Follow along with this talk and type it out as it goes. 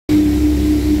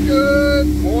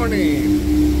morning.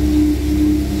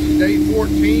 Day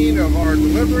 14 of our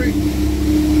delivery.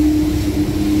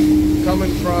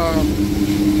 Coming from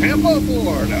Tampa,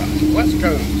 Florida, West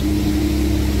Coast,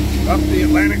 up the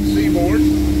Atlantic seaboard.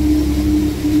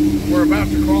 We're about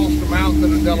to cross the mouth of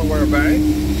the Delaware Bay. A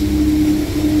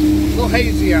little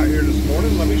hazy out here this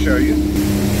morning, let me show you.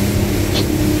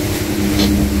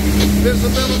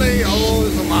 Visibility, oh,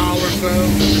 is a mile or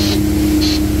so.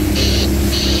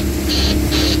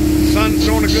 Sun's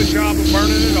doing a good job of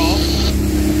burning it off.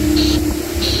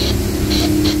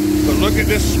 But look at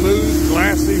this smooth,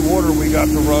 glassy water we got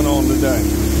to run on today.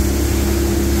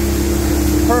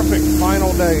 Perfect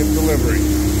final day of delivery.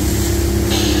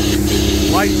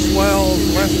 Light swells,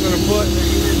 less than a foot.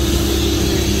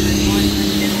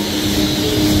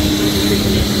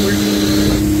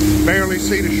 Barely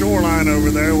see the shoreline over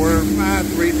there. We're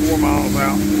 3-4 miles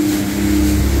out.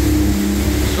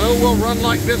 So we'll run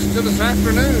like this till this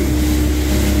afternoon.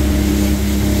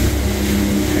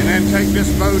 And then take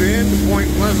this boat in to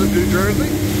Point Pleasant, New Jersey.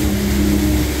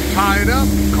 Tie it up,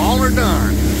 call her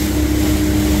done.